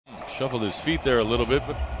Shuffled his feet there a little bit,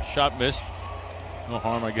 but shot missed. No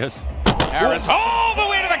harm, I guess. Harris all the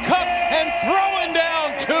way to the cup and throwing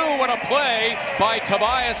down two. What a play by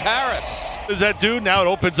Tobias Harris. What does that do? Now it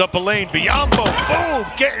opens up a lane. Biombo,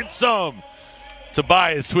 boom, getting some.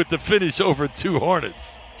 Tobias with the finish over 2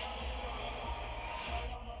 Hornets.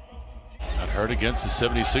 Got hurt against the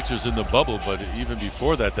 76ers in the bubble, but even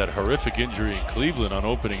before that, that horrific injury in Cleveland on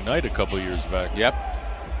opening night a couple years back. Yep.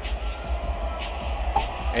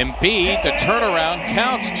 Embiid, the turnaround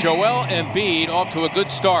counts. Joel Embiid off to a good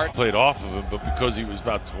start. Played off of him, but because he was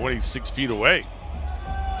about 26 feet away.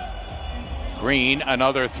 Green,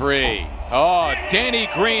 another three. Oh, Danny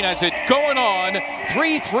Green has it going on.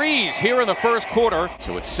 3 threes here in the first quarter.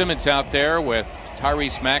 So it's Simmons out there with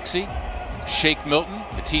Tyrese Maxey, Shake Milton,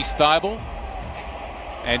 Matisse Thybulle,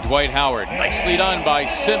 and Dwight Howard. Nicely done by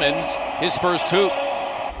Simmons, his first hoop.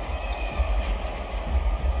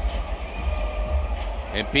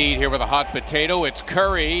 Embiid here with a hot potato. It's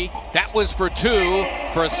Curry. That was for 2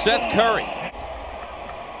 for Seth Curry.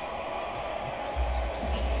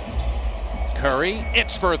 Curry,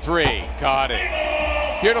 it's for 3. Got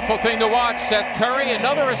it. Beautiful thing to watch. Seth Curry,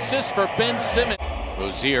 another assist for Ben Simmons.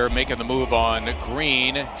 Rozier making the move on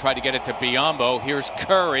Green. Tried to get it to Biombo. Here's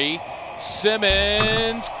Curry.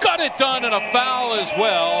 Simmons got it done, and a foul as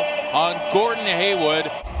well on Gordon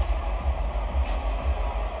Hayward.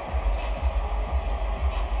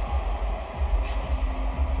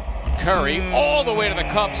 Curry all the way to the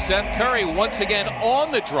cup. Seth Curry once again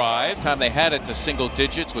on the drive. Last time they had it to single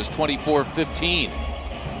digits was 24-15.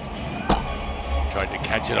 Tried to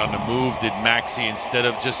catch it on the move, did Maxey, instead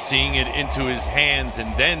of just seeing it into his hands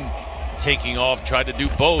and then taking off, tried to do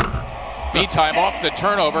both. Meantime, off the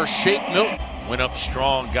turnover, Shake Milton. Went up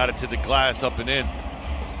strong, got it to the glass, up and in.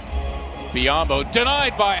 Biombo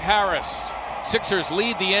denied by Harris. Sixers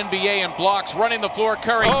lead the NBA in blocks, running the floor.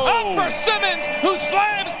 Curry up for Simmons, who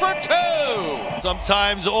slams for 2.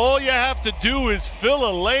 Sometimes all you have to do is fill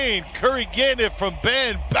a lane. Curry getting it from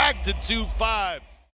Ben back to 2-5.